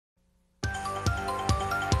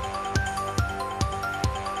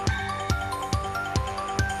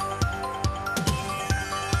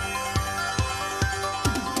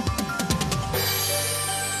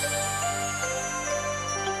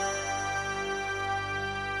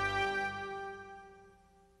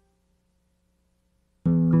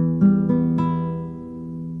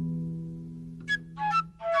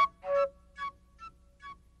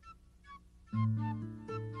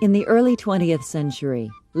In the early 20th century,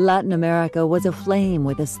 Latin America was aflame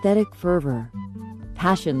with aesthetic fervor.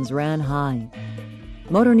 Passions ran high.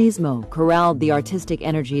 Modernismo corralled the artistic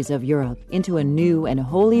energies of Europe into a new and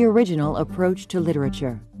wholly original approach to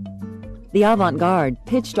literature. The avant-garde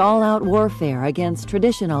pitched all-out warfare against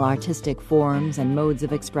traditional artistic forms and modes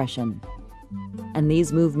of expression. And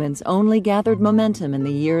these movements only gathered momentum in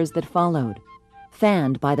the years that followed,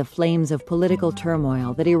 fanned by the flames of political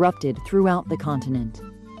turmoil that erupted throughout the continent.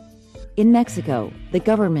 In Mexico, the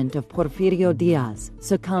government of Porfirio Diaz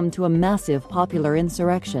succumbed to a massive popular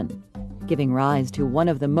insurrection, giving rise to one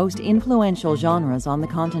of the most influential genres on the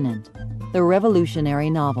continent, the revolutionary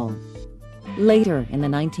novel. Later, in the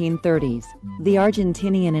 1930s, the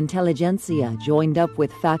Argentinian intelligentsia joined up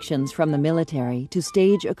with factions from the military to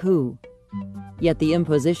stage a coup. Yet the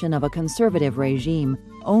imposition of a conservative regime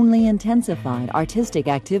only intensified artistic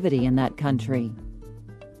activity in that country.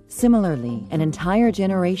 Similarly, an entire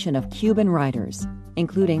generation of Cuban writers,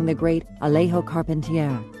 including the great Alejo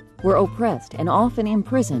Carpentier, were oppressed and often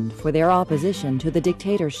imprisoned for their opposition to the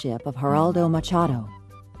dictatorship of Geraldo Machado.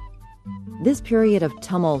 This period of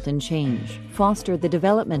tumult and change fostered the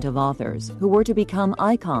development of authors who were to become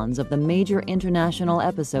icons of the major international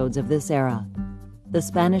episodes of this era: the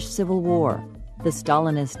Spanish Civil War, the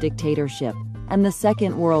Stalinist dictatorship, and the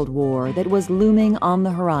Second World War that was looming on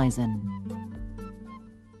the horizon.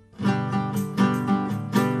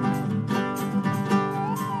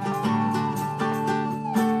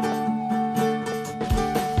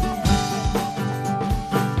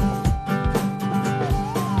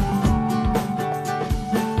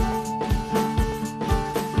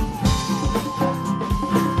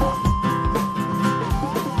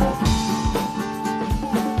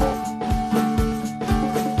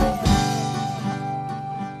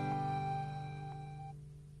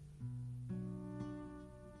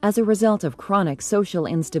 As a result of chronic social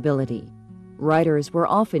instability, writers were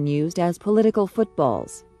often used as political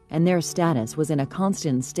footballs, and their status was in a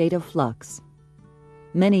constant state of flux.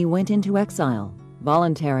 Many went into exile,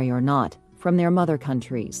 voluntary or not, from their mother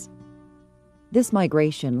countries. This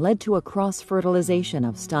migration led to a cross-fertilization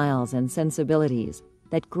of styles and sensibilities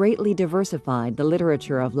that greatly diversified the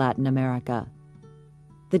literature of Latin America.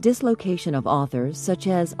 The dislocation of authors such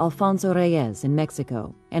as Alfonso Reyes in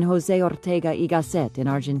Mexico and José Ortega y Gasset in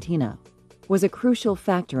Argentina was a crucial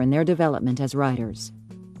factor in their development as writers.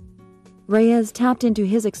 Reyes tapped into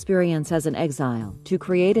his experience as an exile to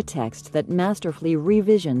create a text that masterfully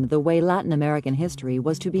revisioned the way Latin American history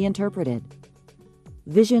was to be interpreted.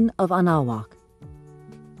 Vision of Anahuac.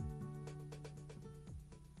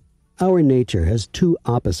 Our nature has two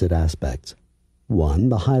opposite aspects. One,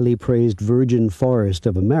 the highly praised virgin forest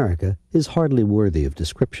of America, is hardly worthy of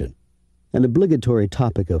description. An obligatory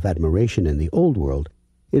topic of admiration in the Old World,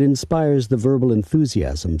 it inspires the verbal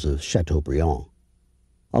enthusiasms of Chateaubriand.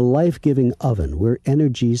 A life-giving oven where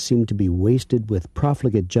energies seem to be wasted with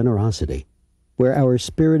profligate generosity, where our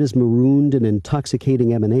spirit is marooned in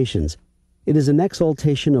intoxicating emanations, it is an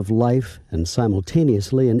exaltation of life and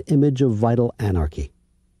simultaneously an image of vital anarchy.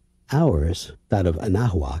 Ours, that of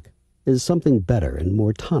Anahuac, is something better and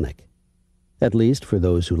more tonic, at least for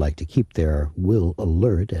those who like to keep their will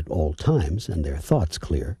alert at all times and their thoughts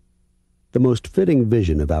clear. The most fitting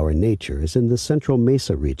vision of our nature is in the central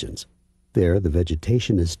mesa regions. There the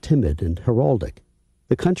vegetation is timid and heraldic,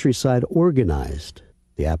 the countryside organized,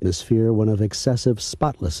 the atmosphere one of excessive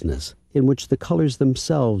spotlessness in which the colors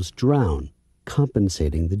themselves drown,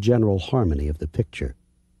 compensating the general harmony of the picture,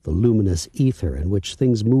 the luminous ether in which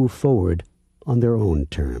things move forward on their own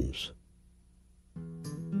terms.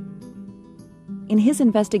 In his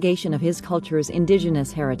investigation of his culture's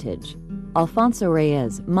indigenous heritage, Alfonso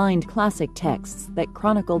Reyes mined classic texts that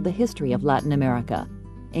chronicled the history of Latin America,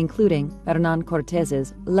 including Hernán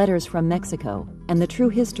Cortés's Letters from Mexico and the true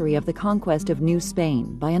history of the conquest of New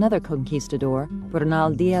Spain by another conquistador,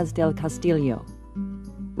 Bernal Díaz del Castillo.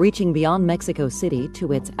 Reaching beyond Mexico City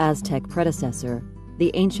to its Aztec predecessor,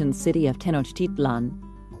 the ancient city of Tenochtitlan,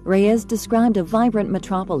 Reyes described a vibrant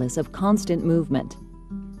metropolis of constant movement.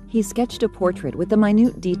 He sketched a portrait with the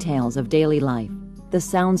minute details of daily life, the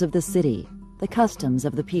sounds of the city, the customs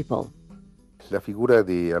of the people. La figura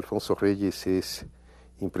de Alfonso Reyes es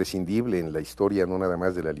imprescindible en la historia no nada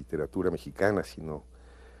más de la literatura mexicana, sino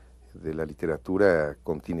de la literatura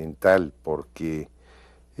continental, porque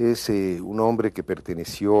es un hombre que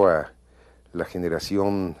perteneció a la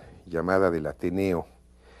generación llamada del Ateneo,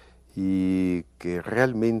 y que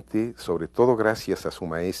realmente, sobre todo gracias a su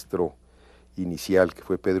maestro inicial, que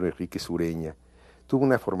fue Pedro Enrique Sureña, tuvo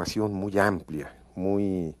una formación muy amplia,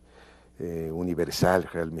 muy universal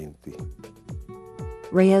realmente.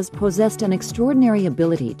 Reyes possessed an extraordinary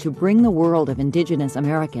ability to bring the world of indigenous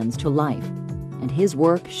Americans to life, and his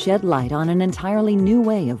work shed light on an entirely new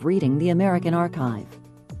way of reading the American archive.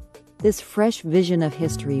 This fresh vision of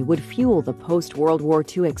history would fuel the post-World War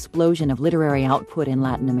II explosion of literary output in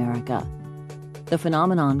Latin America. The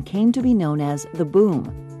phenomenon came to be known as the boom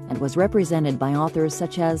and was represented by authors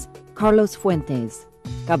such as Carlos Fuentes,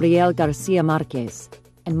 Gabriel Garcia Marquez,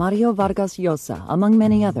 and Mario Vargas Llosa, among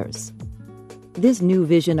many others. This new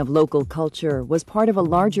vision of local culture was part of a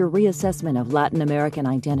larger reassessment of Latin American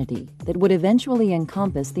identity that would eventually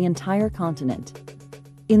encompass the entire continent.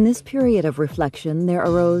 In this period of reflection, there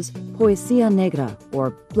arose poesía negra,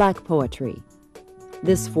 or black poetry.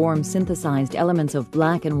 This form synthesized elements of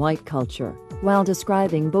black and white culture, while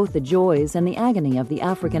describing both the joys and the agony of the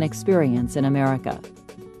African experience in America.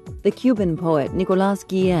 The Cuban poet Nicolás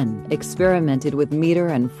Guillén experimented with meter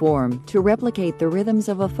and form to replicate the rhythms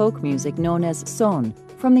of a folk music known as son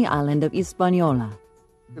from the island of Hispaniola.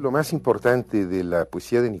 Lo más importante de la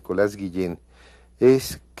poesía de Nicolás Guillén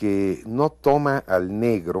es que no toma al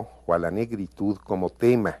negro o a la negritud como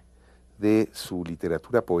tema de su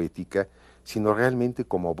literatura poética, sino realmente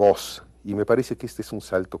como voz. Y me parece que este es un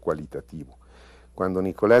salto cualitativo. Cuando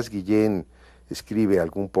Nicolás Guillén escribe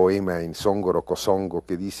algún poema en songoro cosongo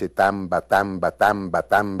que dice tamba, tamba, tamba,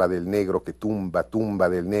 tamba del negro que tumba, tumba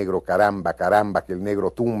del negro, caramba, caramba que el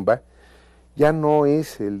negro tumba, ya no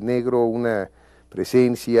es el negro una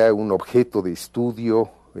presencia, un objeto de estudio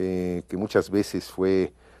que muchas veces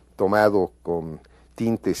fue tomado con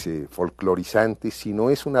tintes folclorizantes, sino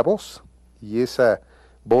es una voz, y esa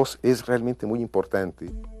voz es realmente muy importante.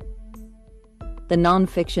 The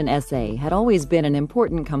nonfiction essay had always been an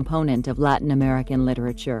important component of Latin American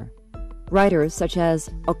literature. Writers such as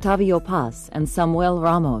Octavio Paz and Samuel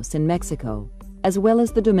Ramos in Mexico, as well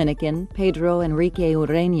as the Dominican Pedro Enrique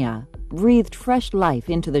Urreña, breathed fresh life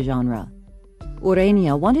into the genre.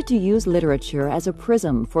 Urreña wanted to use literature as a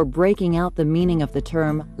prism for breaking out the meaning of the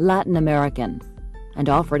term Latin American, and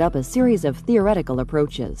offered up a series of theoretical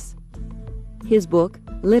approaches. His book,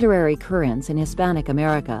 Literary Currents in Hispanic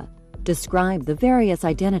America, described the various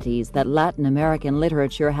identities that Latin American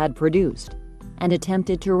literature had produced, and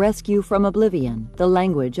attempted to rescue from oblivion the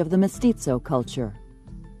language of the mestizo culture.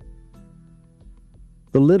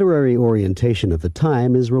 The literary orientation of the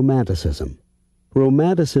time is Romanticism.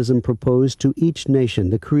 Romanticism proposed to each nation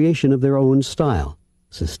the creation of their own style,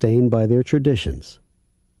 sustained by their traditions.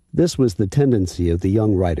 This was the tendency of the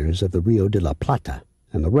young writers of the Rio de la Plata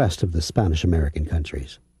and the rest of the Spanish-American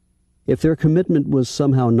countries. If their commitment was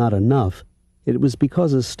somehow not enough, it was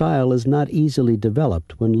because a style is not easily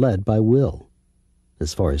developed when led by will.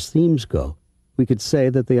 As far as themes go, we could say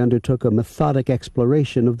that they undertook a methodic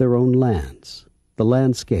exploration of their own lands, the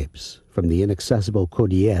landscapes from the inaccessible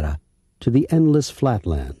Cordillera to the endless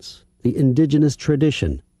flatlands, the indigenous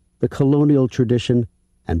tradition, the colonial tradition,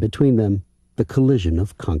 and between them, the collision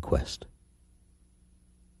of conquest.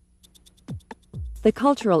 The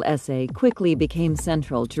cultural essay quickly became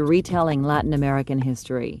central to retelling Latin American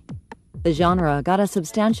history. The genre got a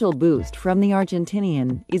substantial boost from the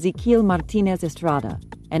Argentinian Ezequiel Martínez Estrada,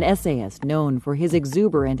 an essayist known for his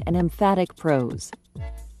exuberant and emphatic prose.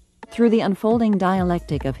 Through the unfolding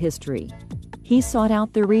dialectic of history, he sought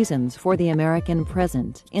out the reasons for the American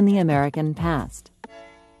present in the American past.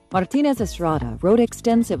 Martínez Estrada wrote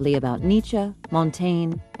extensively about Nietzsche,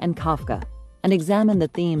 Montaigne, and Kafka, and examined the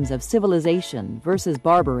themes of civilization versus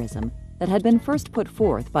barbarism that had been first put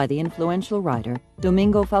forth by the influential writer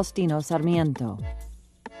Domingo Faustino Sarmiento.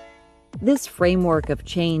 This framework of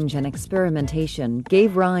change and experimentation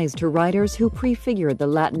gave rise to writers who prefigured the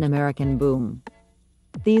Latin American boom.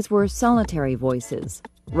 These were solitary voices,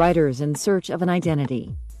 writers in search of an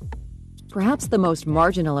identity. Perhaps the most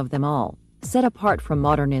marginal of them all, set apart from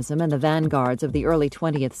modernism and the vanguards of the early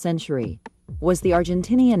 20th century, was the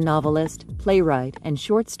Argentinian novelist, playwright, and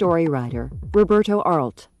short story writer Roberto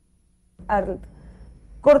Arlt. Arlt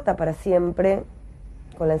corta para siempre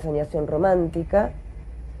con la ensoñación romántica,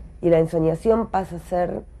 y la ensoñación pasa a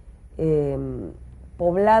ser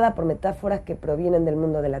poblada por metáforas que provienen del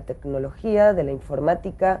mundo de la tecnología, de la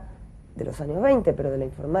informática, de los años 20, pero de la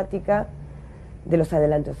informática, de los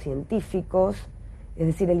adelantos científicos. Es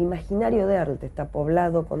decir, el imaginario de Arlt está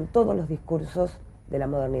poblado con todos los discursos de la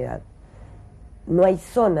modernidad. No hay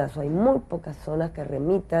zonas, o hay muy pocas zonas que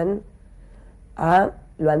remitan a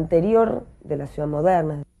lo anterior de la ciudad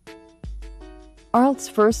moderna. Arlt's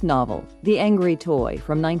first novel, The Angry Toy,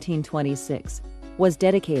 from 1926, was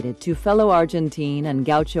dedicated to fellow Argentine and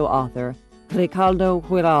gaucho author Ricardo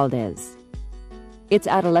Huiraldez. Its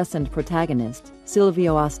adolescent protagonist,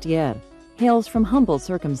 Silvio Astier, hails from humble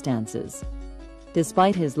circumstances.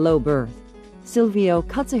 Despite his low birth, Silvio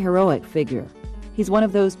cuts a heroic figure. He's one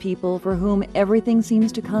of those people for whom everything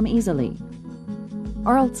seems to come easily.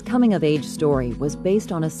 Arlt's coming-of-age story was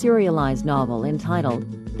based on a serialized novel entitled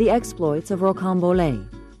The Exploits of Rocambole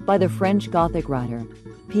by the French Gothic writer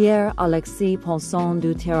Pierre-Alexis Ponson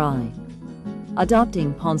du Terrail.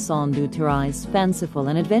 Adopting Ponson du Terrail's fanciful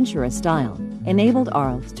and adventurous style enabled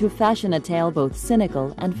Arlt to fashion a tale both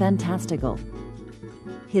cynical and fantastical.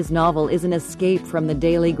 His novel is an escape from the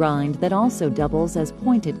daily grind that also doubles as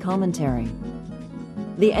pointed commentary.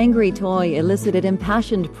 The angry toy elicited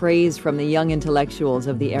impassioned praise from the young intellectuals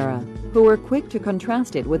of the era, who were quick to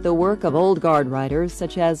contrast it with the work of old guard writers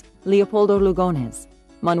such as Leopoldo Lugones,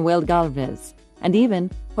 Manuel Galvez, and even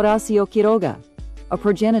Horacio Quiroga, a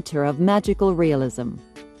progenitor of magical realism.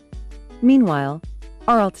 Meanwhile,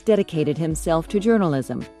 Arlt dedicated himself to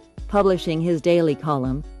journalism, publishing his daily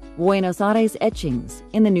column, Buenos Aires Etchings,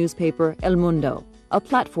 in the newspaper El Mundo, a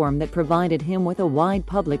platform that provided him with a wide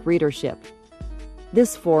public readership.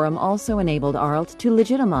 This forum also enabled Arlt to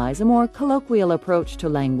legitimize a more colloquial approach to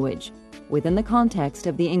language, within the context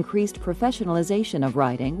of the increased professionalization of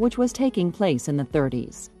writing which was taking place in the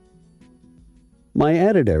 30s. My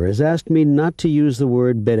editor has asked me not to use the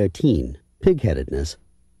word beretine, pig-headedness,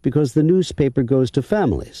 because the newspaper goes to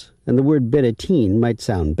families, and the word beretine might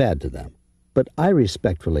sound bad to them. But I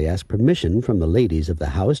respectfully ask permission from the ladies of the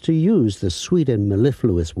house to use the sweet and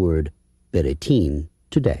mellifluous word beretine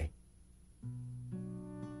today.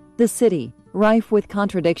 The city, rife with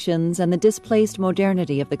contradictions and the displaced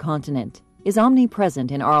modernity of the continent, is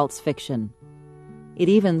omnipresent in Arlt's fiction. It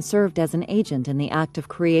even served as an agent in the act of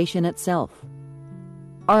creation itself.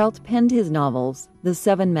 Arlt penned his novels, The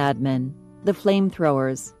Seven Madmen, The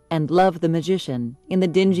Flamethrowers, and Love the Magician, in the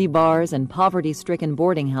dingy bars and poverty-stricken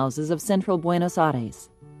boarding houses of central Buenos Aires.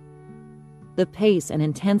 The pace and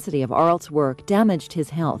intensity of Arlt's work damaged his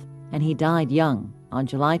health, and he died young on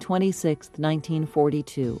July 26,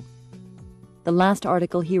 1942. The last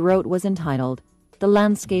article he wrote was entitled The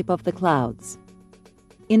Landscape of the Clouds.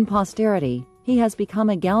 In posterity, he has become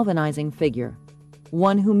a galvanizing figure,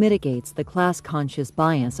 one who mitigates the class-conscious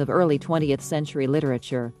bias of early 20th century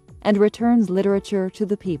literature and returns literature to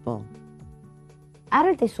the people.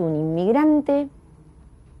 Arlt es un inmigrante,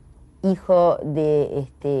 hijo de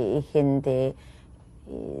gente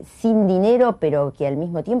sin dinero, pero que al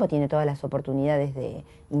mismo tiempo tiene todas las oportunidades de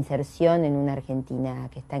inserción en una Argentina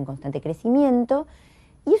que está en constante crecimiento,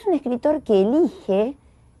 y es un escritor que elige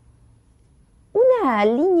una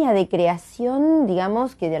línea de creación,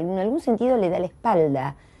 digamos, que en algún sentido le da la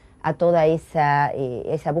espalda a toda esa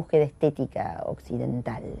búsqueda estética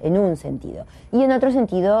occidental, en un sentido. Y en otro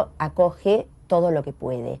sentido acoge todo lo que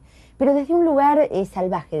puede, pero desde un lugar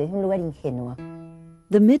salvaje, desde un lugar ingenuo.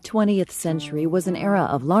 The mid-20th century was an era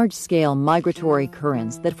of large-scale migratory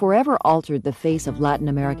currents that forever altered the face of Latin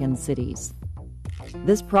American cities.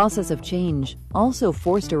 This process of change also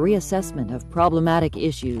forced a reassessment of problematic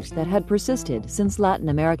issues that had persisted since Latin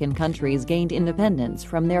American countries gained independence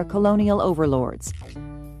from their colonial overlords.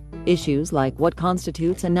 Issues like what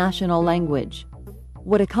constitutes a national language,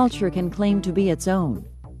 what a culture can claim to be its own,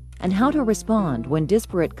 and how to respond when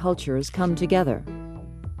disparate cultures come together.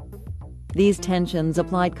 These tensions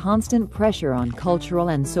applied constant pressure on cultural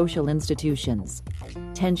and social institutions,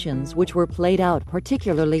 tensions which were played out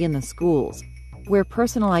particularly in the schools, where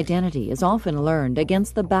personal identity is often learned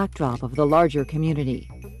against the backdrop of the larger community.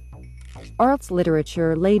 Arlt's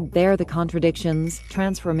literature laid bare the contradictions,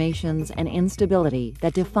 transformations, and instability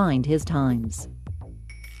that defined his times.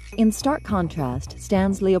 In stark contrast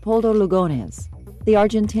stands Leopoldo Lugones, the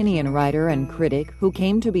Argentinian writer and critic who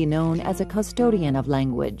came to be known as a custodian of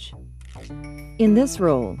language. In this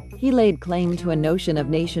role, he laid claim to a notion of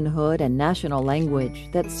nationhood and national language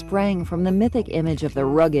that sprang from the mythic image of the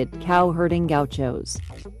rugged, cow-herding gauchos.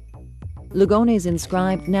 Lugones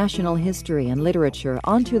inscribed national history and literature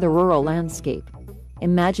onto the rural landscape,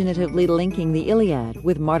 imaginatively linking the Iliad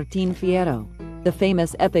with Martín Fierro, the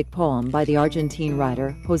famous epic poem by the Argentine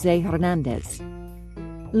writer José Hernández.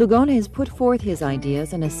 Lugones put forth his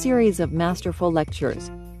ideas in a series of masterful lectures,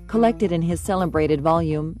 collected in his celebrated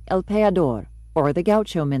volume El Payador, or The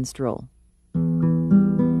Gaucho Minstrel.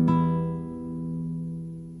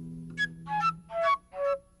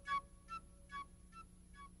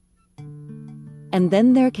 And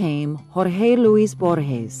then there came Jorge Luis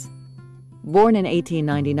Borges. Born in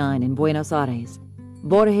 1899 in Buenos Aires,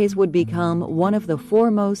 Borges would become one of the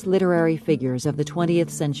foremost literary figures of the 20th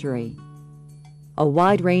century. A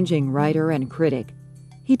wide-ranging writer and critic,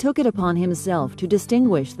 he took it upon himself to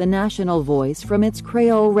distinguish the national voice from its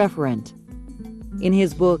Creole referent. In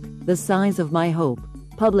his book, The Size of My Hope,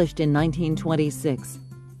 published in 1926,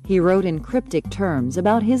 he wrote in cryptic terms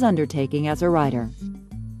about his undertaking as a writer.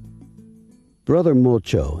 Brother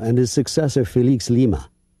Mocho and his successor Felix Lima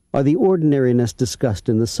are the ordinariness discussed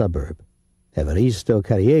in the suburb. Evaristo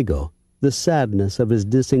Carriego, the sadness of his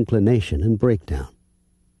disinclination and breakdown.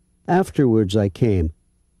 Afterwards I came,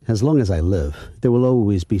 as long as I live, there will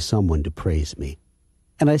always be someone to praise me.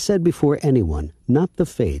 And I said before anyone, not the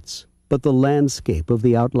fates, but the landscape of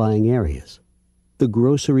the outlying areas. The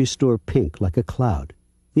grocery store pink like a cloud,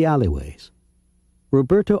 the alleyways.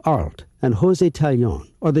 Roberto Arlt and José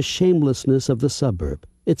Tallón are the shamelessness of the suburb,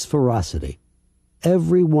 its ferocity.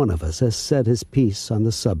 Every one of us has said his piece on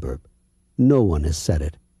the suburb. No one has said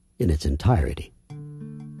it in its entirety.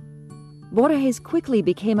 Borges quickly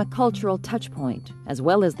became a cultural touchpoint, as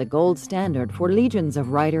well as the gold standard for legions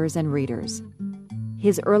of writers and readers.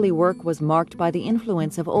 His early work was marked by the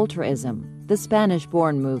influence of ultraism, the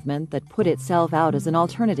Spanish-born movement that put itself out as an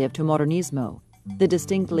alternative to modernismo, the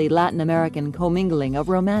distinctly Latin American commingling of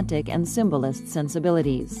romantic and symbolist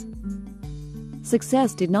sensibilities.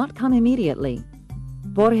 Success did not come immediately.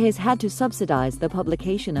 Borges had to subsidize the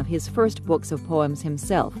publication of his first books of poems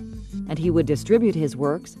himself, and he would distribute his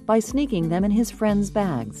works by sneaking them in his friends'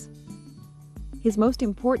 bags. His most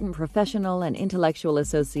important professional and intellectual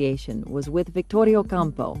association was with Victorio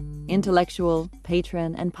Campo, intellectual,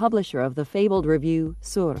 patron, and publisher of the fabled review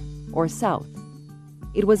Sur, or South.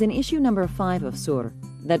 It was in issue number 5 of Sur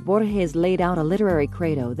that Borges laid out a literary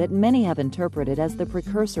credo that many have interpreted as the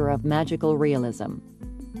precursor of magical realism.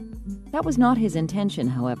 That was not his intention,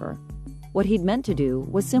 however. What he'd meant to do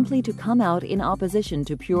was simply to come out in opposition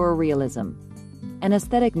to pure realism, an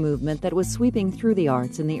aesthetic movement that was sweeping through the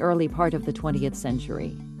arts in the early part of the 20th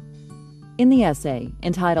century. In the essay,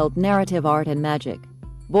 entitled Narrative Art and Magic,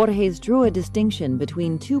 Borges drew a distinction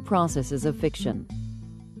between two processes of fiction.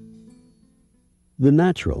 The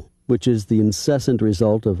natural, which is the incessant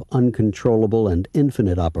result of uncontrollable and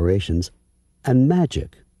infinite operations, and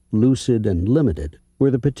magic, lucid and limited,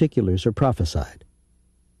 where the particulars are prophesied.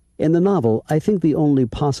 In the novel, I think the only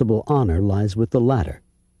possible honor lies with the latter.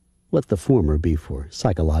 Let the former be for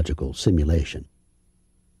psychological simulation.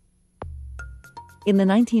 In the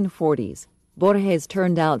 1940s, Borges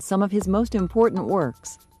turned out some of his most important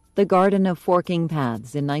works: The Garden of Forking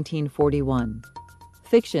Paths in 1941,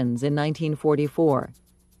 Fictions in 1944,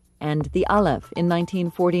 and The Aleph in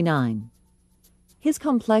 1949. His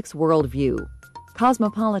complex worldview,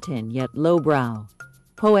 cosmopolitan yet lowbrow,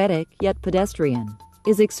 poetic yet pedestrian,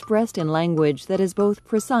 is expressed in language that is both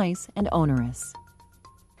precise and onerous.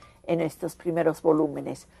 En estos primeros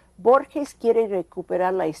volúmenes, Borges quiere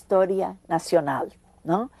recuperar la historia nacional,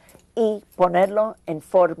 ¿no? Y ponerlo en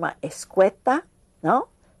forma escueta, ¿no?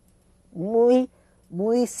 Muy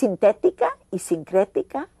sintética y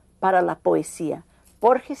sincrética para la poesía.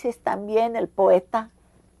 Borges es también el poeta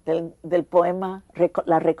del poema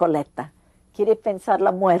La Recoleta. Quiere pensar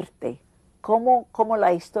la muerte, cómo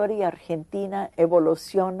la historia argentina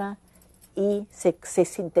evoluciona y se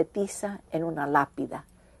sintetiza en una lápida.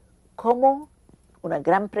 Una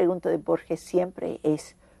gran pregunta de Borges siempre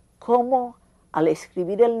es cómo al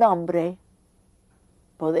escribir el nombre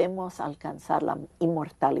podemos alcanzar la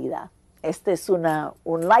inmortalidad. Este es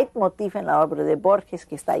un leitmotiv en la obra de Borges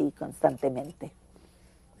que está ahí constantemente.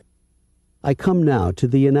 I come now to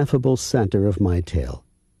the ineffable center of my tale.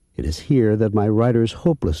 It is here that my writer's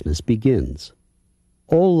hopelessness begins.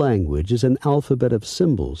 All language is an alphabet of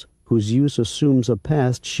symbols whose use assumes a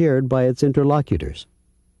past shared by its interlocutors.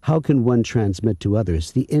 How can one transmit to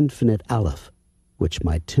others the infinite Aleph, which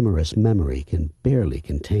my timorous memory can barely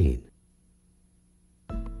contain?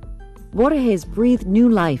 Borges breathed new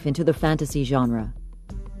life into the fantasy genre.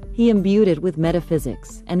 He imbued it with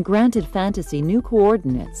metaphysics and granted fantasy new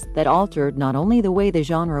coordinates that altered not only the way the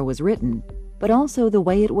genre was written, but also the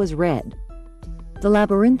way it was read. The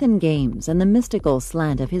labyrinthine games and the mystical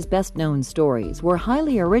slant of his best-known stories were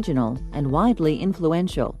highly original and widely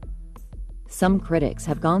influential. Some critics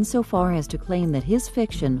have gone so far as to claim that his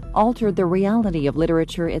fiction altered the reality of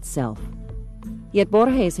literature itself. Yet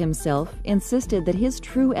Borges himself insisted that his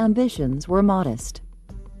true ambitions were modest.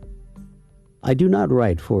 I do not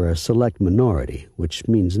write for a select minority, which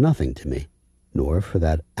means nothing to me, nor for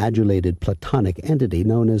that adulated Platonic entity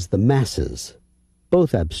known as the masses.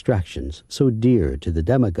 Both abstractions, so dear to the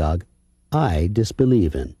demagogue, I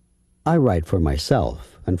disbelieve in. I write for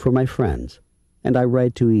myself and for my friends, and I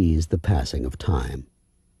write to ease the passing of time.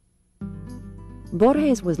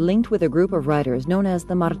 Borges was linked with a group of writers known as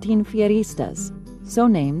the Martín Fieristas, so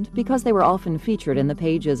named because they were often featured in the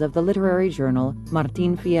pages of the literary journal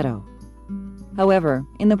Martín Fierro. However,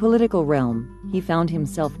 in the political realm, he found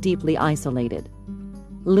himself deeply isolated.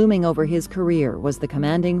 looming over his career was the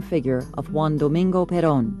commanding figure of Juan Domingo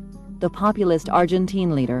Perón, the populist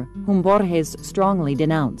Argentine leader whom Borges strongly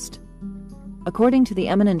denounced. According to the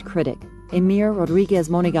eminent critic Emir Rodriguez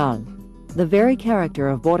Monegal, the very character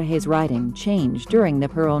of Borges' writing changed during the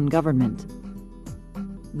Perón government.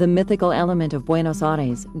 The mythical element of Buenos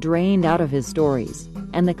Aires drained out of his stories,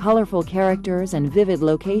 and the colorful characters and vivid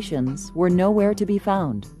locations were nowhere to be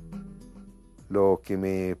found. Lo que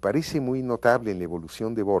me parece muy notable en la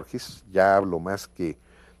evolución de Borges, ya hablo más que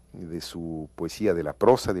de su poesía, de la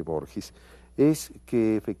prosa de Borges, es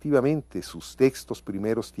que efectivamente sus textos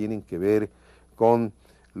primeros tienen que ver con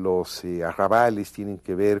los arrabales, tienen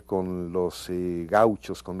que ver con los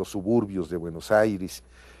gauchos, con los suburbios de Buenos Aires,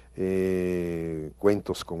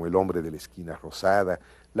 cuentos como El hombre de la esquina rosada,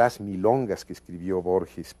 las milongas que escribió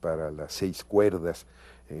Borges para las 6 cuerdas,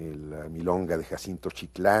 la milonga de Jacinto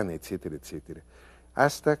Chiclana, etcétera, etcétera.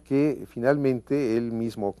 Hasta que finalmente él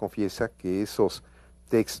mismo confiesa que esos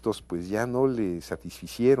textos pues ya no le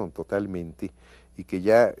satisficieron totalmente y que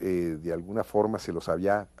ya de alguna forma se los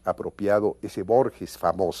había apropiado ese Borges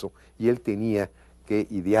famoso y él tenía que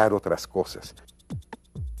idear otras cosas.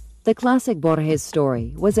 The classic Borges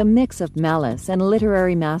story was a mix of malice and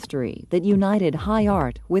literary mastery that united high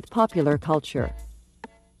art with popular culture.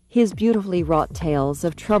 His beautifully wrought tales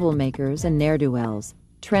of troublemakers and ne'er-do-wells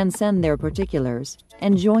transcend their particulars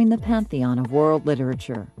and join the pantheon of world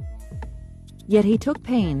literature. Yet he took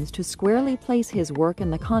pains to squarely place his work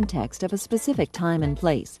in the context of a specific time and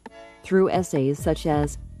place, through essays such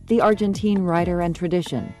as The Argentine Writer and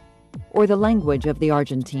Tradition, or The Language of the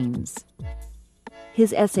Argentines.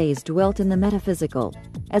 His essays dwelt in the metaphysical,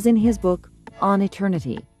 as in his book On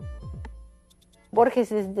Eternity. Borges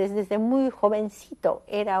desde muy jovencito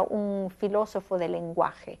era un filósofo del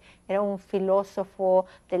lenguaje, era un filósofo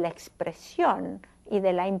de la expresión y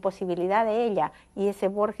de la imposibilidad de ella, y ese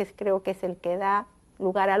Borges creo que es el que da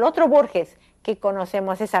lugar al otro Borges que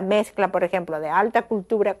conocemos, esa mezcla, por ejemplo, de alta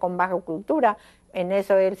cultura con baja cultura. En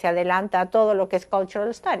eso él se adelanta a todo lo que es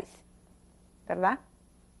cultural studies, ¿verdad?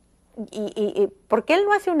 Y porque él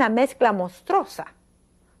no hace una mezcla monstruosa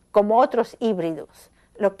como otros híbridos.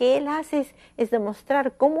 Lo que él hace es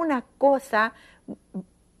demostrar cómo una cosa,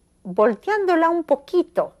 volteándola un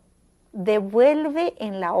poquito, devuelve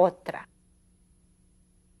en la otra.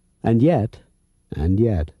 And yet,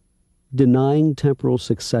 denying temporal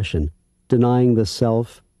succession, denying the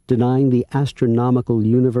self, denying the astronomical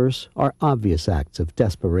universe are obvious acts of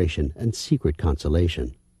desperation and secret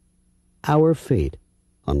consolation. Our fate,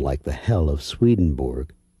 unlike the hell of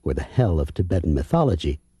Swedenborg or the hell of Tibetan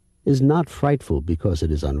mythology, is not frightful because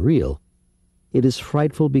it is unreal. It is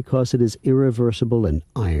frightful because it is irreversible and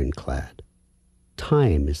ironclad.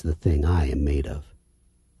 Time is the thing I am made of.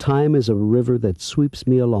 Time is a river that sweeps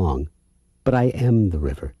me along, but I am the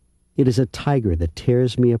river. It is a tiger that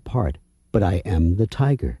tears me apart, but I am the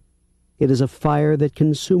tiger. It is a fire that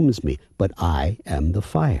consumes me, but I am the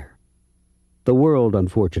fire. The world,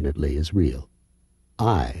 unfortunately, is real.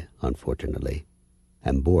 I, unfortunately,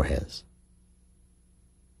 am Borges.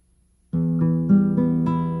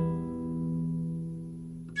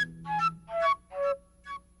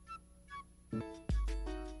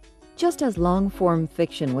 Just as long-form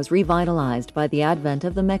fiction was revitalized by the advent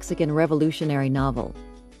of the Mexican revolutionary novel,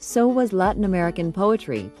 so was Latin American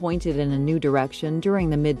poetry pointed in a new direction during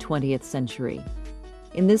the mid-20th century.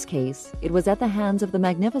 In this case, it was at the hands of the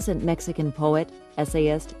magnificent Mexican poet,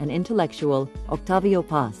 essayist, and intellectual Octavio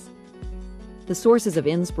Paz. The sources of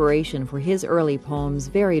inspiration for his early poems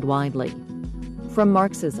varied widely, from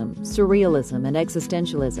Marxism, surrealism, and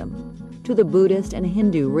existentialism, to the Buddhist and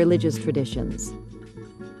Hindu religious traditions.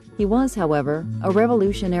 He was, however, a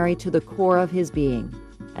revolutionary to the core of his being,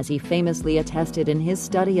 as he famously attested in his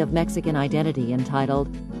study of Mexican identity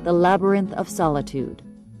entitled The Labyrinth of Solitude.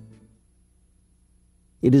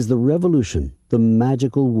 It is the revolution, the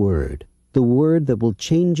magical word, the word that will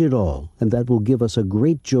change it all and that will give us a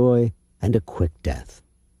great joy and a quick death.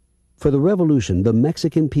 For the revolution, the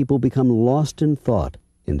Mexican people become lost in thought,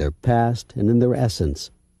 in their past and in their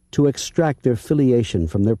essence, to extract their filiation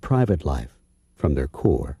from their private life, from their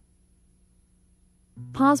core.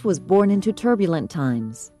 Paz was born into turbulent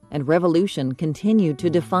times, and revolution continued to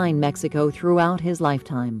define Mexico throughout his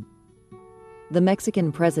lifetime. The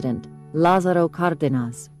Mexican president, Lázaro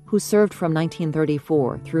Cárdenas, who served from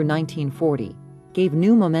 1934 through 1940, gave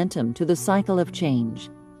new momentum to the cycle of change.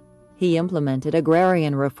 He implemented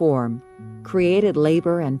agrarian reform, created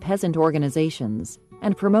labor and peasant organizations,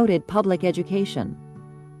 and promoted public education.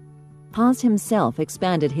 Paz himself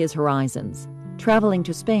expanded his horizons, traveling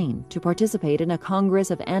to Spain to participate in a congress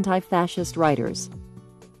of anti-fascist writers.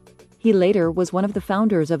 He later was one of the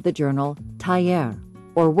founders of the journal Taller,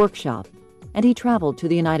 or Workshop, and he traveled to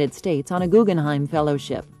the United States on a Guggenheim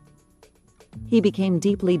Fellowship. He became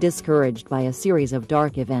deeply discouraged by a series of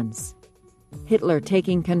dark events: Hitler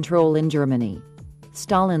taking control in Germany,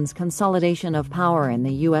 Stalin's consolidation of power in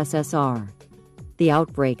the USSR, the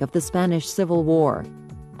outbreak of the Spanish Civil War,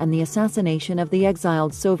 and the assassination of the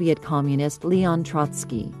exiled Soviet communist Leon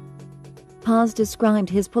Trotsky. Paz described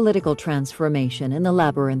his political transformation in The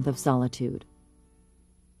Labyrinth of Solitude.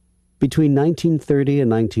 Between 1930 and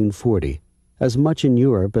 1940, as much in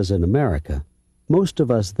Europe as in America, most of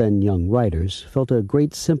us then young writers felt a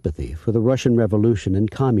great sympathy for the Russian Revolution and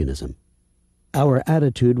communism. Our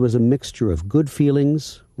attitude was a mixture of good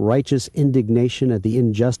feelings, righteous indignation at the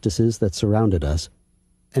injustices that surrounded us,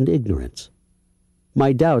 and ignorance.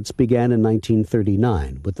 My doubts began in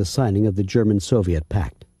 1939 with the signing of the German-Soviet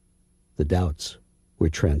Pact. The doubts were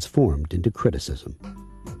transformed into criticism.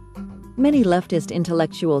 Many leftist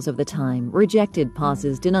intellectuals of the time rejected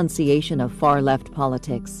Paz's denunciation of far-left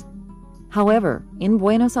politics. However, in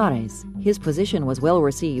Buenos Aires, his position was well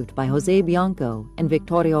received by José Bianco and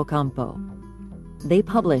Victorio Campo. They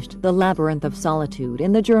published The Labyrinth of Solitude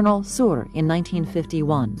in the journal Sur in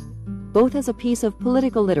 1951, both as a piece of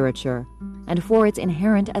political literature and for its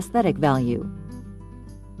inherent aesthetic value.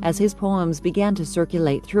 As his poems began to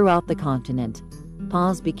circulate throughout the continent,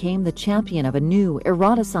 Paz became the champion of a new,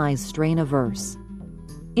 eroticized strain of verse.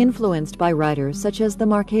 Influenced by writers such as the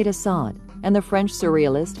Marquis de Sade and the French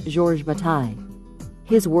surrealist Georges Bataille,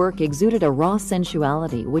 his work exuded a raw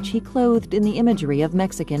sensuality which he clothed in the imagery of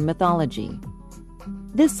Mexican mythology.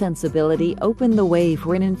 This sensibility opened the way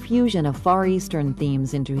for an infusion of Far Eastern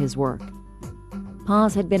themes into his work.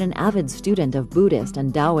 Paz had been an avid student of Buddhist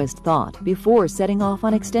and Taoist thought before setting off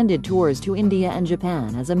on extended tours to India and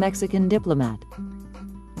Japan as a Mexican diplomat.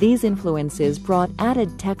 These influences brought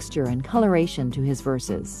added texture and coloration to his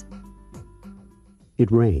verses.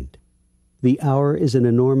 It rained. The hour is an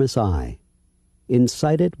enormous eye.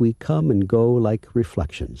 Inside it we come and go like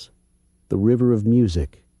reflections. The river of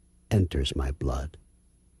music enters my blood.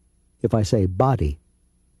 If I say body,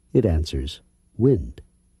 it answers wind.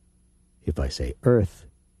 If I say earth,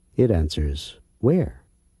 it answers where.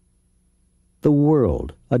 The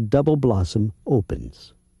world, a double blossom,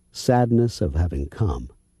 opens. Sadness of having come.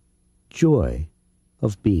 Joy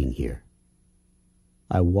of being here.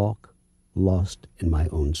 I walk lost in my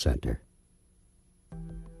own center.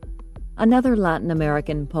 Another Latin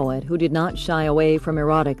American poet who did not shy away from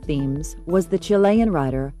erotic themes was the Chilean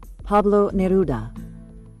writer Pablo Neruda.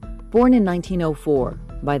 Born in 1904,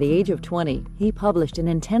 by the age of 20, he published an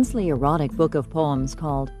intensely erotic book of poems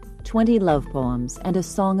called 20 Love Poems and a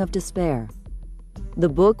Song of Despair. The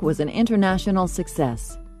book was an international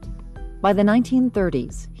success. By the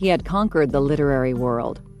 1930s, he had conquered the literary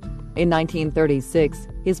world. In 1936,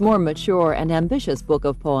 his more mature and ambitious book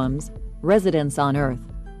of poems, Residence on Earth,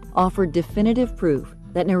 offered definitive proof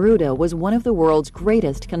that Neruda was one of the world's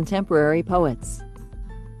greatest contemporary poets.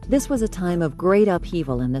 This was a time of great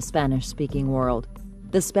upheaval in the Spanish-speaking world.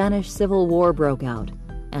 The Spanish Civil War broke out,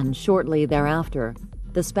 and shortly thereafter,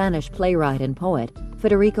 the Spanish playwright and poet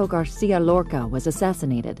Federico Garcia Lorca was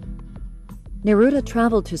assassinated. Neruda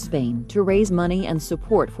traveled to Spain to raise money and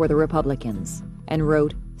support for the Republicans, and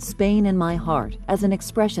wrote Spain in My Heart as an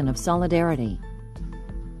expression of solidarity.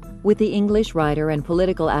 With the English writer and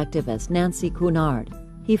political activist Nancy Cunard,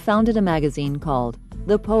 he founded a magazine called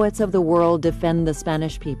The Poets of the World Defend the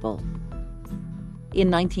Spanish People. In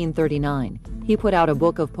 1939, he put out a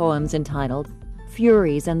book of poems entitled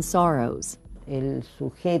Furies and Sorrows. El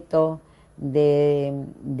sujeto de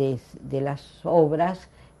las obras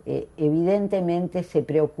evidentemente se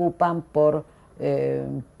preocupan por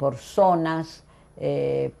zonas,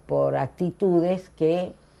 por actitudes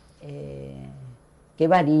que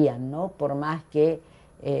varían, ¿no? Por más que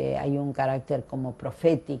hay un carácter como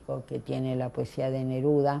profético que tiene la poesía de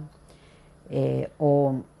Neruda,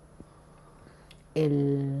 o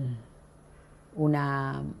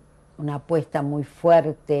una apuesta muy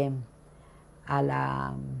fuerte a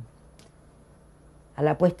la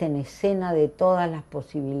puesta en escena de todas las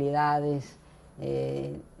posibilidades,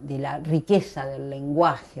 de la riqueza del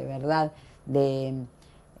lenguaje, ¿verdad? De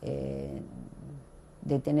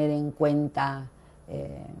tener en cuenta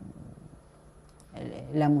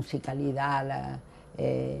la musicalidad,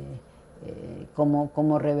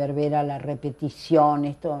 cómo reverbera la repetición.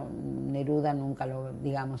 Esto Neruda nunca lo,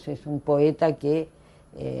 digamos, es un poeta que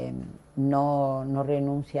no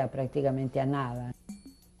renuncia prácticamente a nada.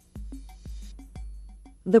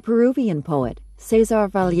 The Peruvian poet César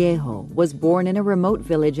Vallejo was born in a remote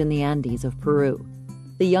village in the Andes of Peru,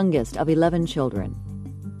 the youngest of 11 children.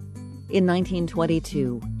 In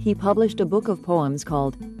 1922, he published a book of poems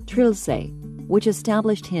called Trilce, which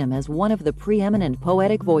established him as one of the preeminent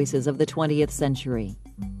poetic voices of the 20th century.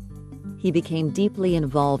 He became deeply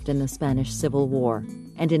involved in the Spanish Civil War,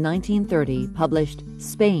 and in 1930 published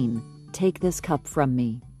Spain, Take This Cup From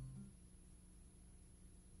Me.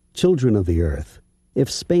 Children of the earth,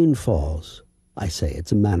 if Spain falls, I say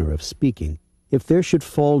it's a manner of speaking, if there should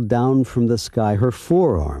fall down from the sky her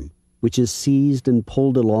forearm, which is seized and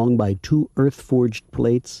pulled along by two earth-forged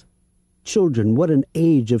plates, children, what an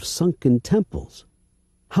age of sunken temples!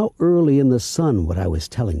 How early in the sun what I was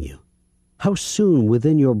telling you! How soon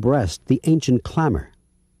within your breast the ancient clamor!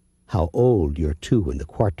 How old your two in the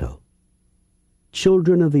quarto!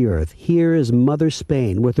 Children of the earth, here is Mother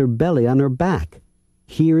Spain with her belly on her back.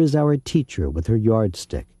 Here is our teacher with her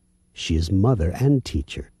yardstick. She is mother and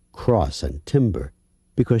teacher, cross and timber,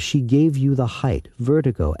 because she gave you the height,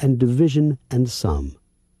 vertigo, and division and sum.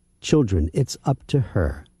 Children, it's up to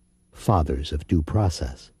her, fathers of due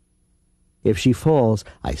process. If she falls,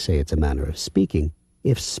 I say it's a manner of speaking,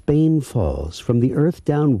 if Spain falls from the earth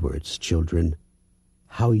downwards, children,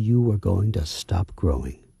 how you are going to stop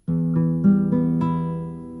growing.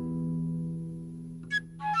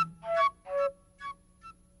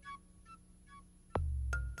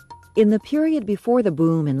 In the period before the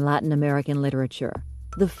boom in Latin American literature,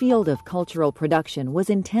 the field of cultural production was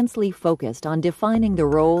intensely focused on defining the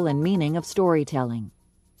role and meaning of storytelling.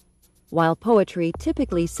 While poetry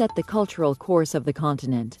typically set the cultural course of the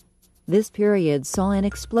continent, this period saw an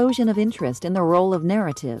explosion of interest in the role of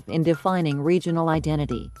narrative in defining regional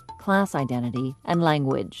identity, class identity, and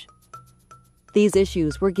language. These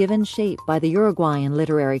issues were given shape by the Uruguayan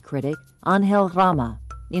literary critic Ángel Rama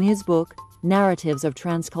in his book Narratives of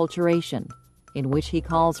Transculturation, in which he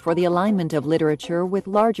calls for the alignment of literature with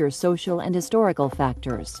larger social and historical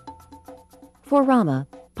factors. For Rama,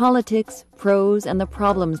 politics, prose, and the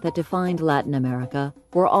problems that defined Latin America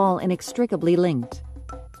were all inextricably linked.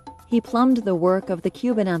 He plumbed the work of the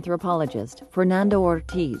Cuban anthropologist Fernando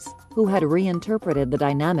Ortiz, who had reinterpreted the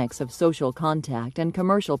dynamics of social contact and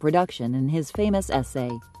commercial production in his famous essay,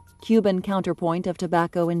 Cuban Counterpoint of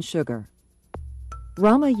Tobacco and Sugar.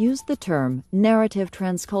 Rama used the term narrative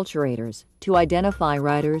transculturators to identify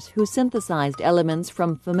writers who synthesized elements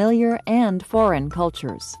from familiar and foreign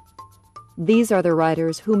cultures. These are the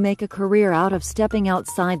writers who make a career out of stepping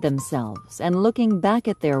outside themselves and looking back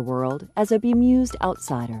at their world as a bemused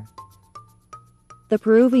outsider. The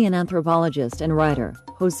Peruvian anthropologist and writer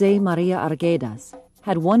José María Arguedas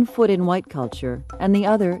had one foot in white culture and the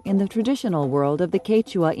other in the traditional world of the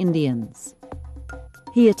Quechua Indians.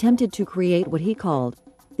 He attempted to create what he called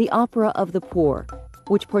the opera of the poor,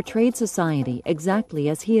 which portrayed society exactly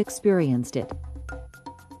as he experienced it.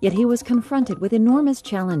 Yet he was confronted with enormous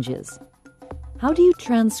challenges. How do you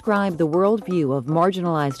transcribe the worldview of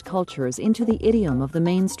marginalized cultures into the idiom of the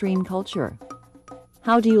mainstream culture?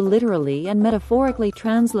 How do you literally and metaphorically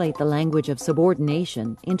translate the language of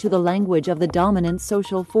subordination into the language of the dominant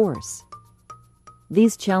social force?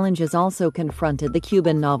 These challenges also confronted the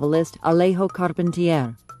Cuban novelist Alejo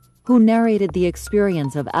Carpentier, who narrated the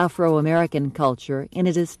experience of Afro-American culture in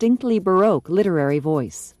a distinctly Baroque literary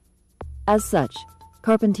voice. As such,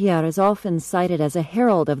 Carpentier is often cited as a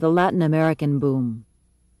herald of the Latin American boom.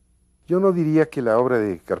 Yo no diría que la obra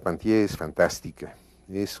de Carpentier es fantástica.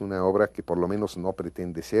 Es una obra que por lo menos no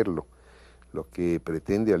pretende serlo. Lo que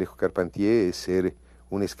pretende Alejo Carpentier es ser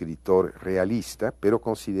un escritor realista, pero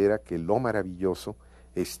considera que lo maravilloso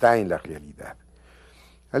está en la realidad.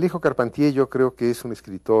 Alejo Carpentier yo creo que es un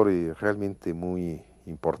escritor realmente muy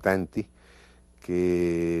importante,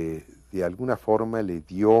 que de alguna forma le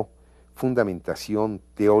dio fundamentación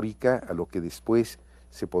teórica a lo que después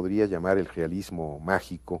se podría llamar el realismo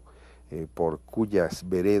mágico, por cuyas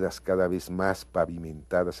veredas cada vez más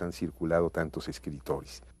pavimentadas han circulado tantos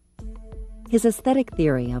escritores. His aesthetic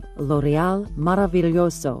theory of lo real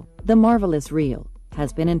maravilloso, the marvelous real,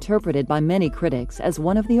 has been interpreted by many critics as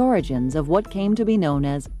one of the origins of what came to be known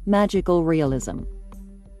as magical realism.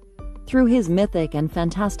 Through his mythic and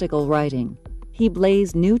fantastical writing, he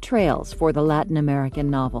blazed new trails for the Latin American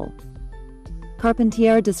novel.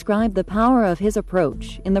 Carpentier described the power of his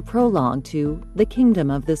approach in the prologue to The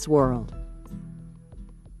Kingdom of This World.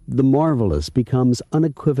 The marvelous becomes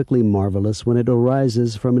unequivocally marvelous when it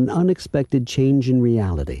arises from an unexpected change in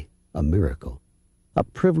reality, a miracle, a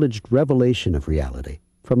privileged revelation of reality,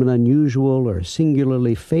 from an unusual or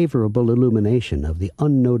singularly favorable illumination of the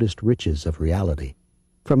unnoticed riches of reality,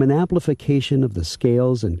 from an amplification of the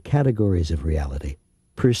scales and categories of reality,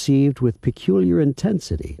 perceived with peculiar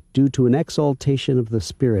intensity due to an exaltation of the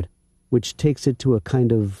spirit which takes it to a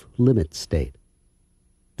kind of limit state.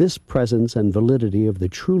 This presence and validity of the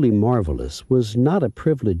truly marvelous was not a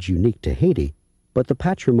privilege unique to Haiti, but the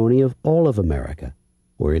patrimony of all of America,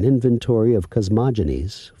 where an inventory of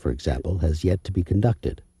cosmogonies, for example, has yet to be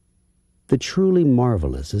conducted. The truly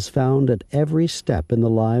marvelous is found at every step in the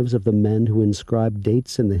lives of the men who inscribed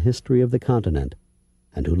dates in the history of the continent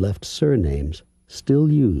and who left surnames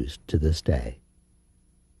still used to this day.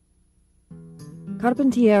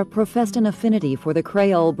 Carpentier professed an affinity for the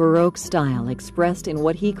Creole Baroque style expressed in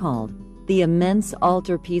what he called the immense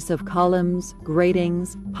altarpiece of columns,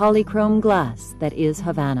 gratings, polychrome glass that is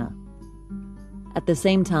Havana. At the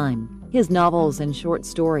same time, his novels and short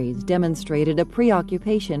stories demonstrated a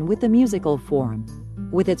preoccupation with the musical form,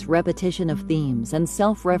 with its repetition of themes and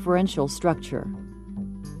self-referential structure.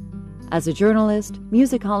 As a journalist,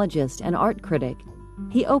 musicologist, and art critic,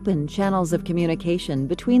 he opened channels of communication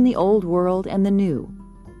between the old world and the new.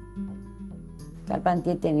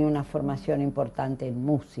 Carpentier tenía una formación importante en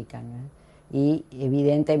música, ¿no? Y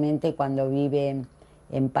evidentemente cuando vive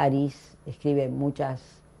en París escribe muchos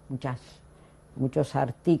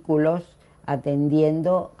artículos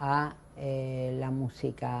atendiendo a la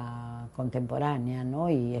música contemporánea, ¿no?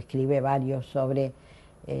 Y escribe varios sobre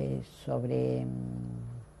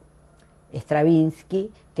Stravinsky,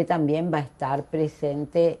 que también va a estar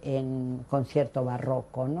presente en concierto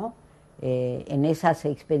barroco, ¿no? En esas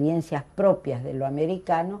experiencias propias de lo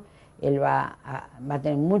americano, él va a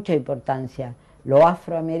tener mucha importancia lo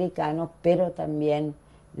afroamericano, pero también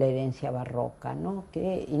la herencia barroca, ¿no?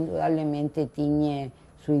 Que indudablemente tiñe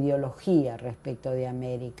su ideología respecto de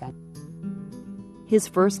América. His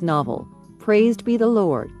first novel, Praised Be the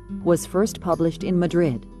Lord, was first published in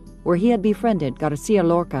Madrid, where he had befriended García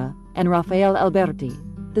Lorca and Rafael Alberti,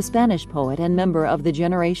 the Spanish poet and member of the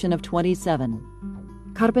Generation of 27.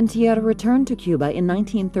 Carpentier returned to Cuba in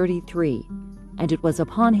 1933, and it was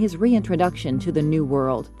upon his reintroduction to the New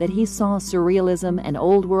World that he saw surrealism and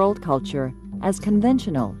Old World culture as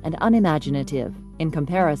conventional and unimaginative in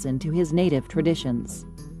comparison to his native traditions.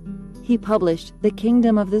 He published The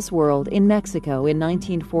Kingdom of This World in Mexico in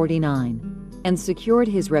 1949 and secured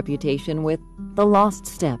his reputation with The Lost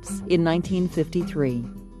Steps in 1953.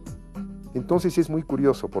 Entonces es muy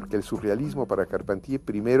curioso porque el surrealismo para Carpentier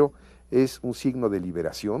primero es un signo de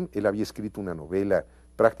liberación. Él había escrito una novela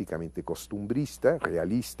prácticamente costumbrista,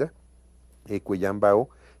 realista, Cueyambao,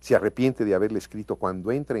 se arrepiente de haberla escrito cuando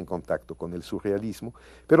entra en contacto con el surrealismo,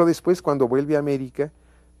 pero después cuando vuelve a América,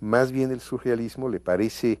 más bien el surrealismo le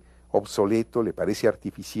parece obsoleto, le parece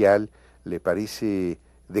artificial, le parece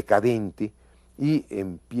decadente, y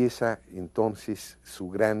empieza entonces su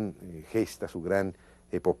gran gesta, su gran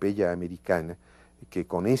epopeya americana, que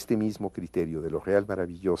con este mismo criterio de lo real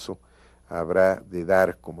maravilloso habrá de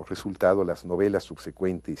dar como resultado las novelas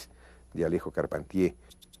subsecuentes de Alejo Carpentier.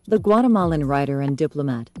 The Guatemalan writer and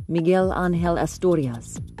diplomat Miguel Ángel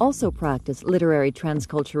Asturias also practiced literary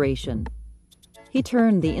transculturation. He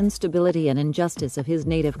turned the instability and injustice of his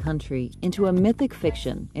native country into a mythic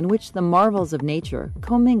fiction in which the marvels of nature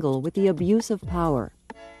commingle with the abuse of power,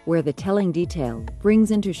 where the telling detail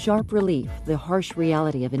brings into sharp relief the harsh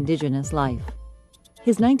reality of indigenous life.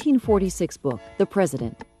 His 1946 book, The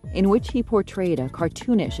President, in which he portrayed a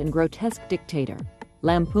cartoonish and grotesque dictator,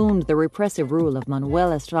 lampooned the repressive rule of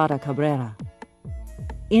Manuel Estrada Cabrera.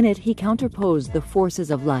 In it, he counterposed the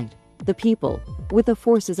forces of light, the people, with the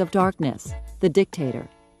forces of darkness, the dictator,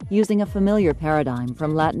 using a familiar paradigm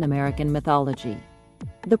from Latin American mythology.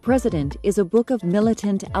 The President is a book of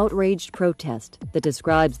militant, outraged protest that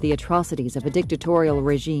describes the atrocities of a dictatorial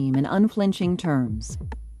regime in unflinching terms.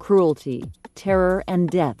 Cruelty, terror, and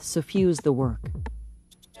death suffuse the work.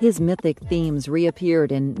 His mythic themes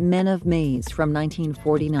reappeared in Men of Maize from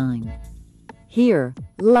 1949. Here,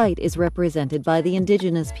 light is represented by the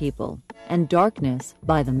indigenous people, and darkness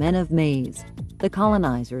by the Men of Maize, the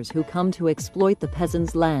colonizers who come to exploit the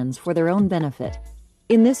peasants' lands for their own benefit.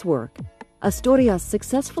 In this work, Asturias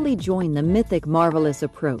successfully joined the mythic marvelous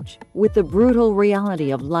approach with the brutal reality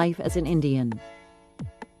of life as an Indian.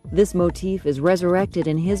 This motif is resurrected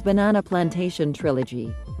in his Banana Plantation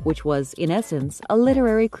trilogy, which was, in essence, a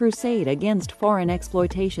literary crusade against foreign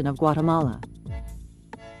exploitation of Guatemala.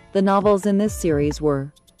 The novels in this series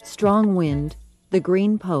were Strong Wind, The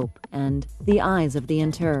Green Pope, and The Eyes of the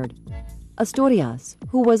Interred. Asturias,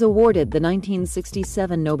 who was awarded the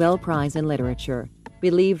 1967 Nobel Prize in Literature,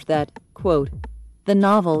 believed that, quote, "The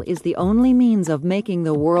novel is the only means of making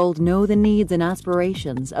the world know the needs and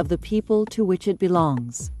aspirations of the people to which it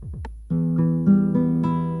belongs."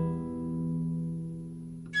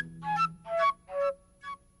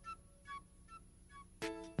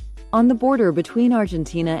 On the border between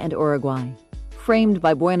Argentina and Uruguay, framed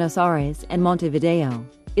by Buenos Aires and Montevideo,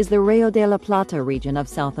 is the Rio de la Plata region of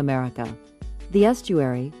South America. The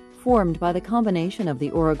estuary, formed by the combination of the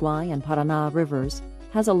Uruguay and Paraná rivers,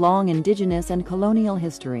 has a long indigenous and colonial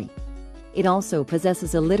history. It also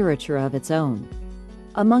possesses a literature of its own.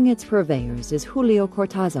 Among its purveyors is Julio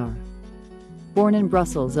Cortázar. Born in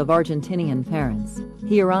Brussels of Argentinian parents,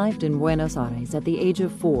 he arrived in Buenos Aires at the age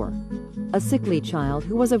of 4. A sickly child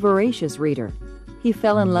who was a voracious reader, he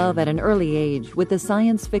fell in love at an early age with the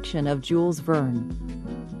science fiction of Jules Verne.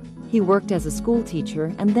 He worked as a school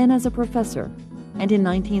teacher and then as a professor, and in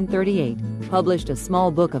 1938 published a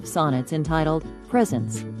small book of sonnets entitled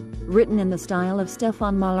Presents, written in the style of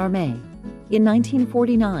Stéphane Mallarmé. In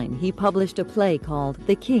 1949, he published a play called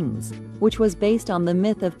The Kings, which was based on the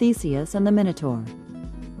myth of Theseus and the Minotaur.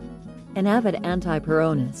 An avid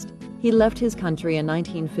anti-Peronist, he left his country in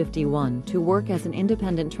 1951 to work as an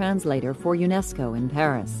independent translator for UNESCO in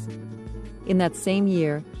Paris. In that same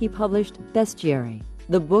year, he published Bestiaire,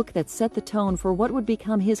 the book that set the tone for what would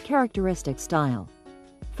become his characteristic style.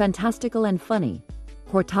 Fantastical and funny,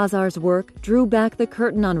 Cortázar's work drew back the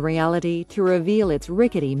curtain on reality to reveal its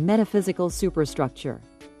rickety metaphysical superstructure.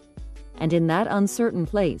 And in that uncertain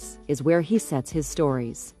place is where he sets his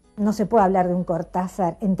stories. No se puede hablar de un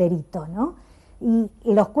Cortázar enterito, ¿no?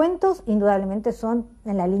 Y los cuentos indudablemente son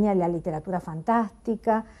en la línea de la literatura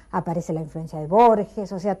fantástica, aparece la influencia de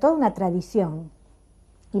Borges, o sea, toda una tradición.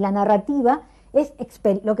 Y la narrativa es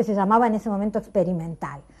lo que se llamaba en ese momento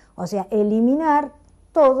experimental, o sea, eliminar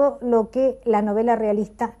todo lo que la novela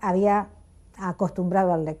realista había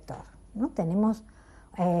acostumbrado al lector, ¿no? Tenemos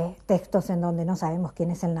textos en donde no sabemos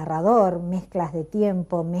quién es el narrador, mezclas de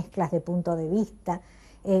tiempo, mezclas de punto de vista,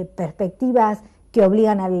 perspectivas que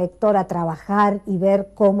obligan al lector a trabajar y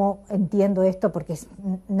ver cómo entiendo esto porque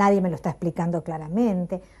nadie me lo está explicando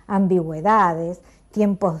claramente, ambigüedades,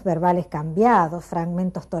 tiempos verbales cambiados,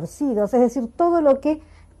 fragmentos torcidos, es decir, todo lo que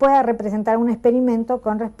pueda representar un experimento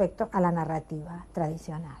con respecto a la narrativa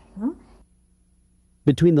tradicional, ¿no?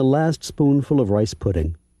 Between the last spoonful of rice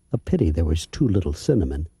pudding, a pity there was too little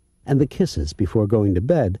cinnamon, and the kisses before going to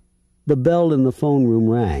bed, the bell in the phone room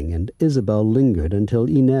rang, and Isabel lingered until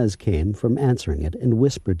Inez came from answering it and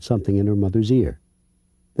whispered something in her mother's ear.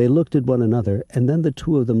 They looked at one another, and then the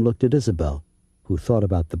two of them looked at Isabel, who thought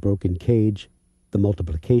about the broken cage, the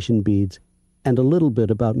multiplication beads, and a little bit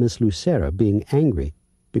about Miss Lucera being angry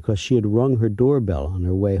because she had rung her doorbell on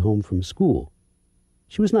her way home from school.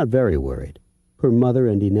 She was not very worried. Her mother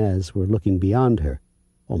and Inez were looking beyond her,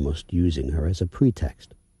 almost using her as a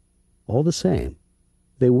pretext. All the same,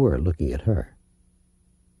 they were looking at her.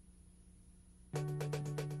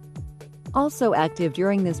 Also active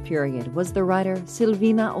during this period was the writer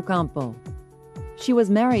Silvina Ocampo. She was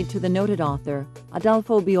married to the noted author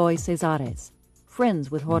Adolfo Bioy Cesares, friends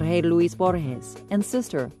with Jorge Luis Borges, and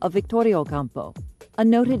sister of Victorio Ocampo, a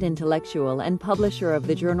noted intellectual and publisher of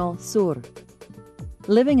the journal Sur.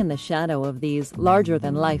 Living in the shadow of these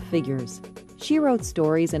larger-than-life figures, she wrote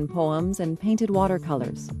stories and poems and painted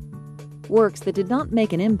watercolors, works that did not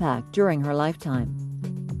make an impact during her lifetime.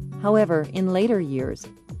 However, in later years,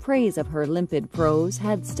 praise of her limpid prose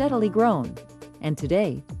had steadily grown, and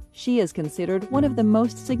today, she is considered one of the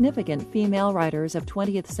most significant female writers of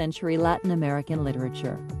 20th century Latin American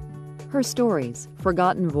literature. Her stories,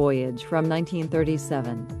 Forgotten Voyage from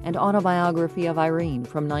 1937 and Autobiography of Irene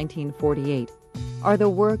from 1948, are the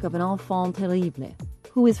work of an enfant terrible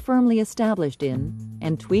who is firmly established in,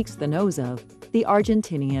 and tweaks the nose of, the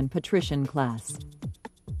Argentinian patrician class.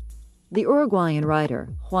 The Uruguayan writer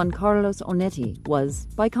Juan Carlos Onetti was,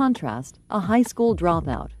 by contrast, a high school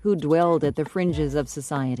dropout who dwelled at the fringes of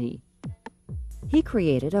society. He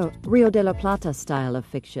created a Rio de la Plata style of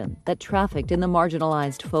fiction that trafficked in the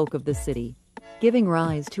marginalized folk of the city, giving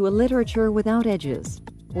rise to a literature without edges,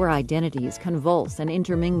 where identities convulse and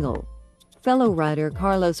intermingle. Fellow writer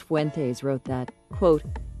Carlos Fuentes wrote that, quote,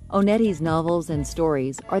 Onetti's novels and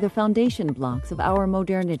stories are the foundation blocks of our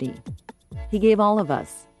modernity. He gave all of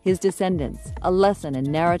us, his descendants, a lesson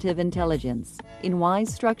in narrative intelligence, in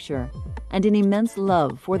wise structure, and in immense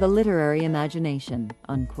love for the literary imagination,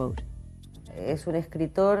 unquote. Es un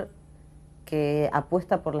escritor que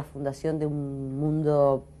apuesta por la fundación de un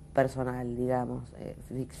mundo personal, digamos,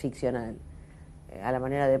 ficcional, a la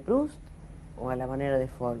manera de Proust o a la manera de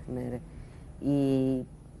Faulkner. Y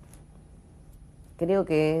creo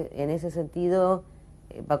que en ese sentido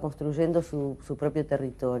va construyendo su propio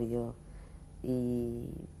territorio. Y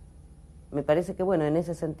me parece que, bueno, en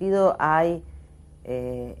ese sentido hay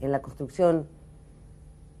en la construcción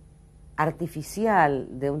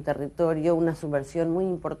artificial de un territorio una subversión muy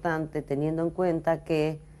importante, teniendo en cuenta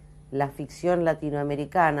que la ficción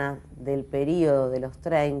latinoamericana del periodo de los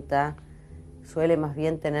 30 suele más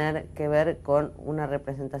bien tener que ver con una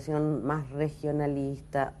representación más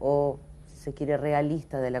regionalista o, si se quiere,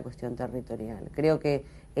 realista de la cuestión territorial. Creo que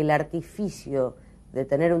el artificio de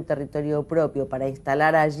tener un territorio propio para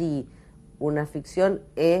instalar allí una ficción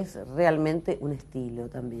es realmente un estilo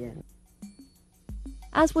también.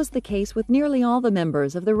 As was the case with nearly all the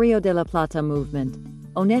members of the Rio de la Plata movement,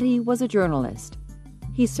 Onetti was a journalist.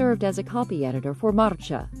 He served as a copy editor for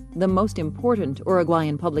Marcha, the most important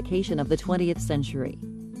Uruguayan publication of the 20th century.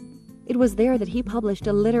 It was there that he published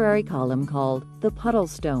a literary column called The Puddle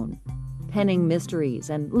Stone, penning mysteries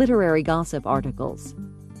and literary gossip articles.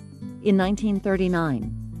 In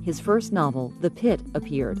 1939, his first novel, The Pit,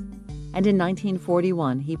 appeared, and in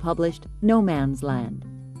 1941 he published No Man's Land.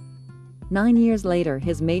 9 years later,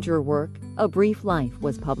 his major work, A Brief Life,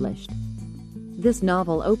 was published. This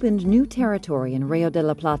novel opened new territory in Rio de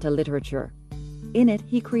la Plata literature. In it,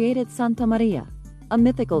 he created Santa Maria, a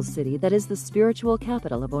mythical city that is the spiritual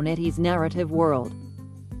capital of Onetti's narrative world.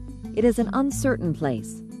 It is an uncertain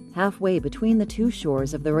place, halfway between the two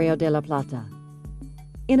shores of the Rio de la Plata.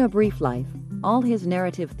 In A Brief Life, all his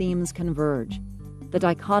narrative themes converge: the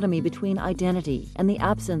dichotomy between identity and the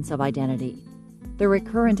absence of identity, the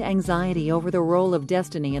recurrent anxiety over the role of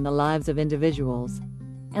destiny in the lives of individuals,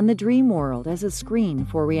 and the dream world as a screen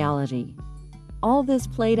for reality. All this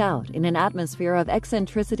played out in an atmosphere of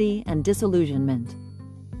eccentricity and disillusionment.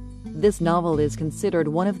 This novel is considered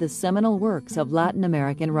one of the seminal works of Latin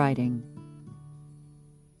American writing.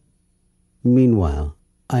 Meanwhile,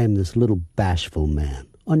 I am this little bashful man,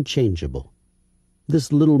 unchangeable.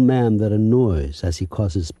 This little man that annoys as he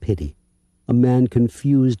causes pity. A man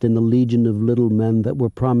confused in the legion of little men that were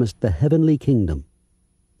promised the heavenly kingdom.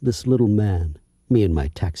 This little man, me and my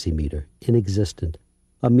taximeter, inexistent,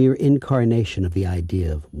 a mere incarnation of the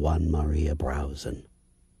idea of Juan Maria Brausen.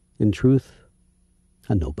 In truth,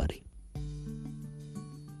 a nobody.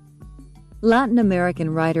 Latin American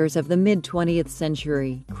writers of the mid-20th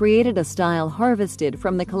century created a style harvested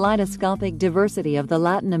from the kaleidoscopic diversity of the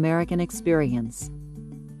Latin American experience.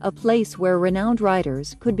 A place where renowned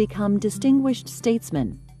writers could become distinguished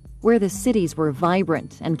statesmen, where the cities were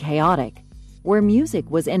vibrant and chaotic, where music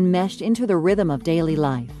was enmeshed into the rhythm of daily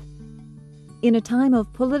life. In a time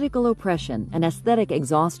of political oppression and aesthetic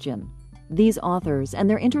exhaustion, these authors and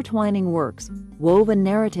their intertwining works wove a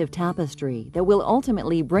narrative tapestry that will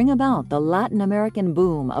ultimately bring about the Latin American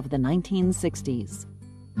boom of the 1960s.